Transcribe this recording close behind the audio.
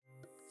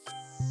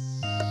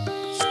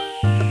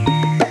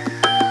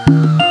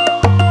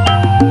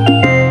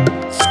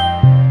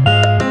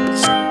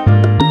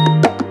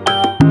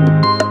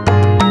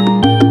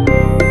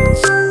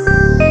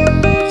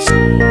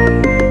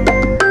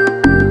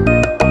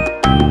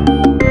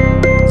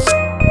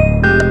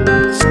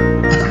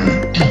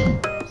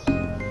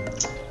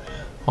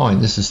Hi,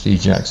 this is Steve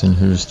Jackson.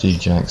 Who is Steve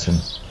Jackson?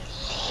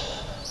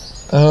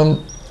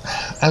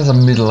 As a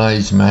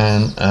middle-aged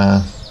man,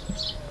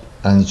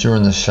 and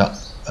during the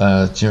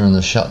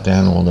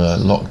shutdown or the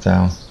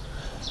lockdown,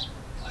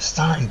 I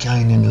started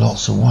gaining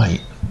lots of weight.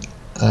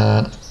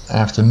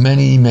 After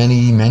many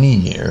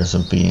years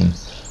of being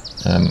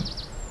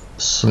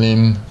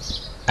slim,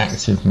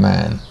 active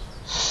man.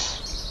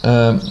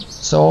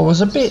 So I was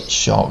a bit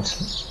shocked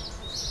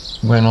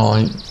when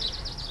I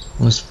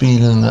was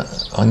feeling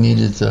that I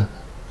needed to,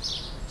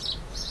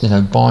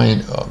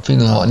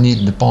 feeling like I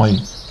needed to buy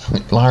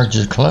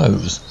larger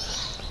clothes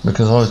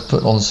because I was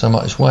putting on so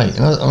much weight.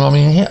 And I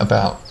hit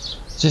about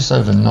just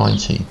over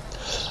 90.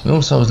 And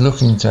also I was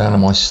looking down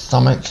and my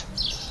stomach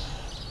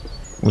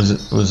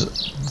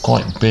was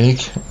quite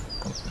big.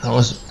 I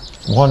was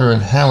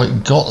wondering how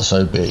it got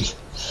so big.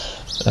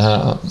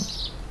 I'm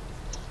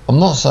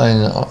not saying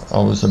that I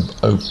was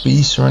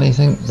obese or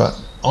anything,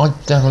 but I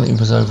definitely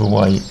was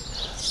overweight.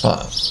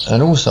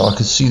 And also I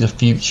could see the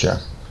future.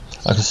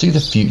 I could see the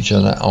future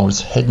that I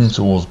was heading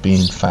towards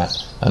being fat,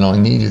 and I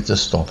needed to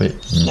stop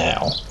it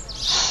now.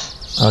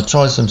 I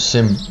tried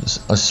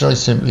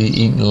simply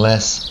eating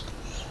less,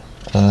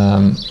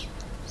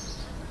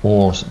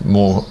 or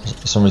more,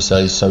 some would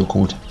say,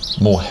 so-called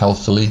more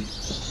healthily,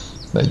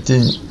 but it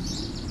didn't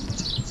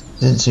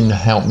seem to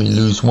help me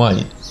lose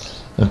weight.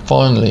 And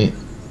finally,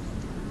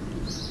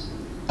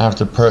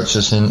 after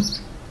purchasing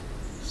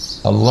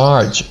a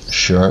large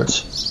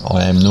shirt,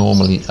 I am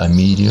normally a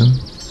medium,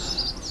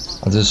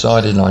 I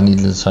decided I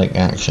needed to take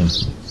action.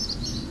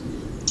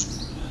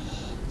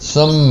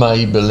 Some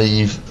may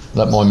believe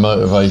that my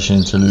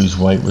motivation to lose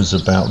weight was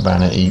about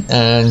vanity,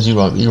 and you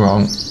won't be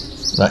wrong,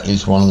 that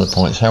is one of the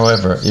points.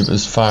 However, it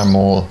was far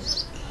more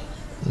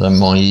than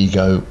my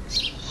ego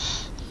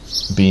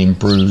being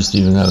bruised,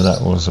 even though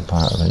that was a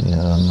part of it.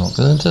 I'm not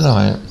going to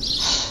deny it.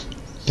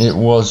 It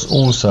was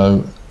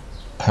also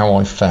how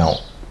I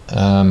felt,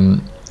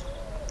 and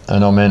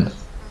I meant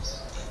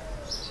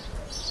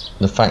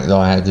the fact that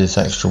I had this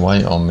extra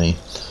weight on me.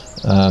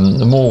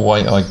 The more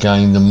weight I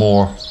gained, the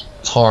more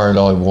tired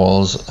I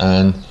was,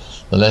 and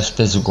the less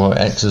physical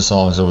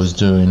exercise I was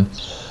doing.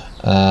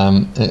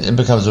 It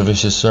becomes a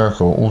vicious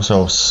circle.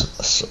 Also,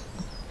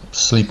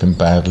 sleeping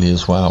badly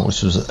as well,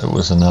 which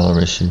was another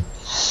issue.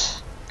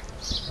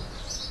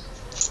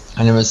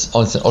 And I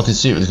could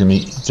see it was going to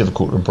be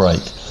difficult to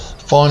break.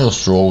 Final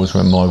straw was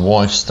when my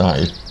wife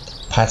started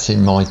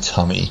patting my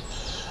tummy,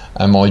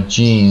 and my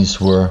jeans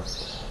were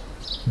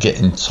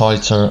getting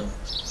tighter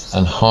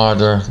and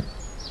harder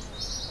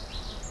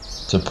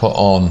to put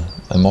on,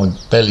 and my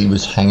belly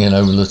was hanging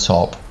over the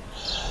top.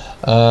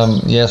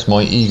 Yes,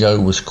 my ego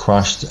was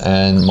crushed,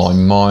 and my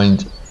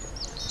mind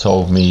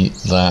told me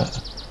that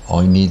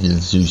I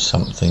needed to do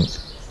something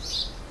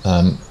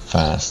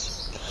fast.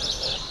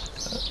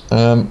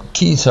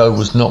 Keto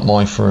was not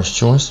my first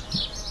choice,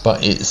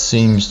 but it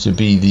seems to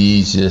be the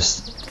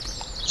easiest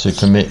to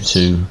commit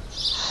to.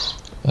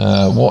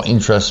 What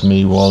interests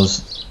me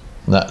was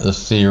that the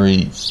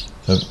theory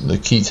of the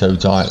keto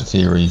diet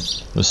theory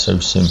was so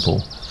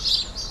simple.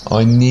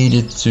 I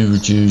needed to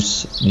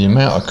reduce the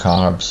amount of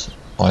carbs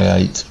I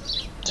ate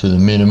to the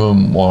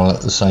minimum, while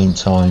at the same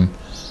time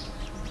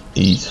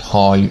eat a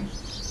high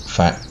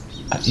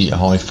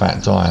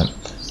fat diet.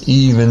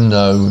 Even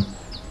though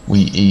we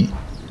eat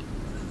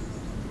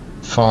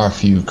far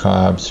few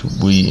carbs,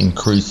 we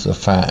increase the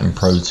fat and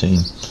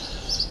protein.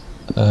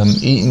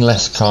 Eating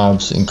less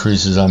carbs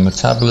increases our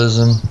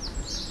metabolism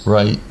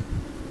rate.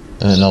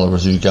 In other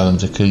words, we go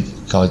into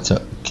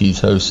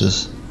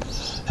ketosis,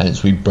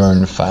 hence we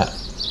burn fat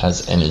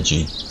as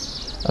energy.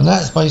 And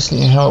that's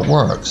basically how it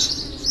works.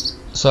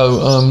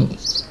 So,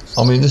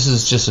 this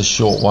is just a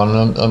short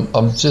one.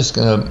 I'm just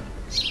going to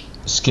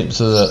skip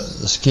to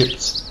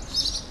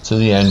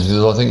the end,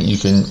 because I think you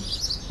can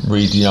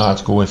read the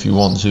article if you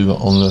want to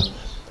on the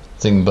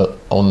thing, but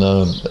on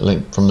the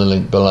link from the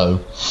link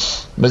below.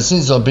 But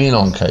since I've been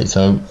on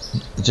keto,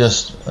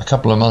 just a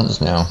couple of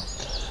months now,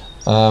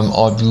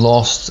 I've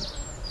lost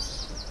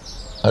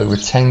over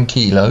 10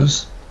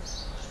 kilos,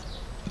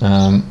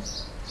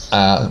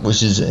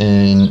 which is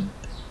in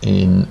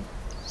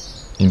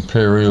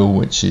Imperial,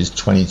 which is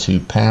 22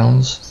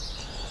 pounds,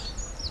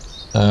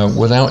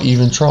 without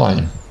even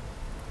trying.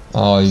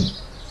 I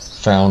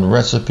found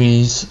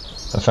recipes.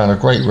 I found a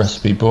great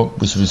recipe book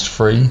which was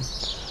free,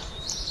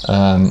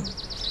 and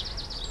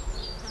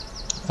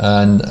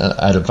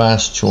had a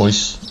vast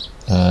choice,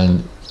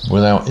 and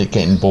without it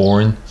getting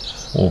boring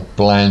or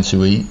bland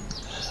to eat.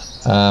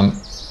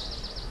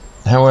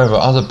 However,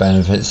 other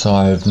benefits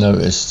I have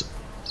noticed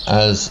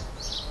is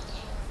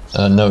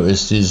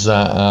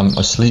that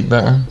I sleep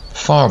better,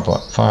 far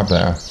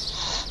better.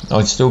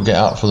 I still get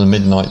up for the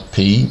midnight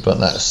pee, but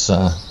that's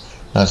I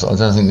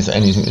don't think there's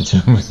anything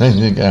to do with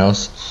anything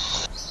else.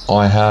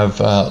 I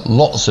have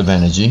lots of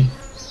energy.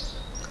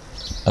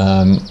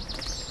 I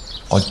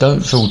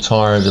don't feel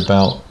tired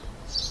about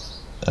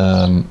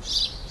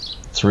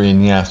 3 in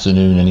the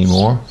afternoon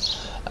anymore,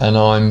 and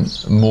I'm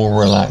more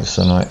relaxed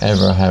than I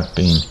ever have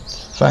been.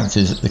 Fact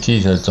is, the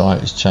keto diet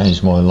has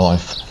changed my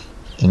life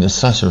in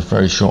such a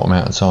very short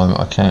amount of time.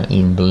 I can't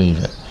even believe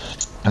it.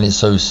 And it's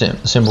so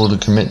simple to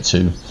commit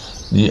to.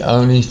 The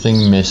only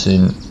thing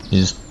missing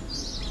is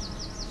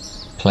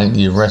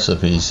plenty of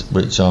recipes,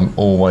 which I'm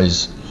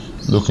always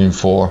looking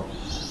for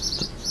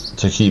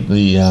to keep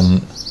the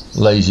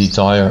lazy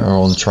dieter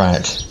on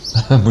track,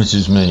 which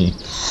is me.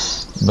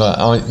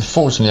 But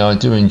fortunately I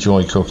do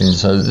enjoy cooking,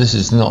 so this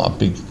is not a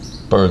big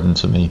burden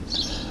to me.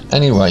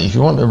 Anyway, if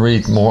you want to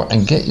read more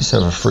and get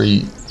yourself a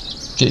free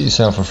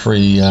keto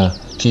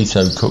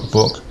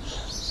cookbook,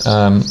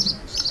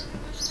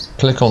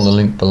 click on the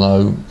link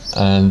below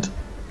and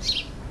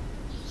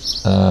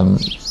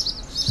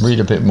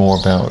read a bit more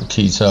about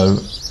keto,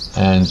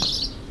 and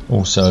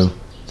also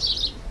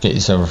get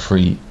yourself a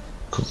free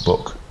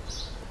cookbook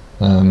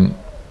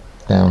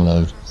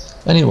download.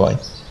 Anyway,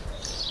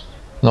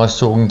 nice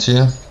talking to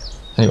you.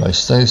 Anyway,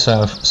 stay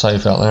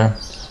safe out there.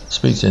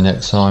 Speak to you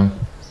next time.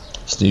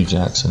 Steve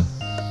Jackson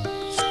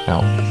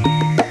out.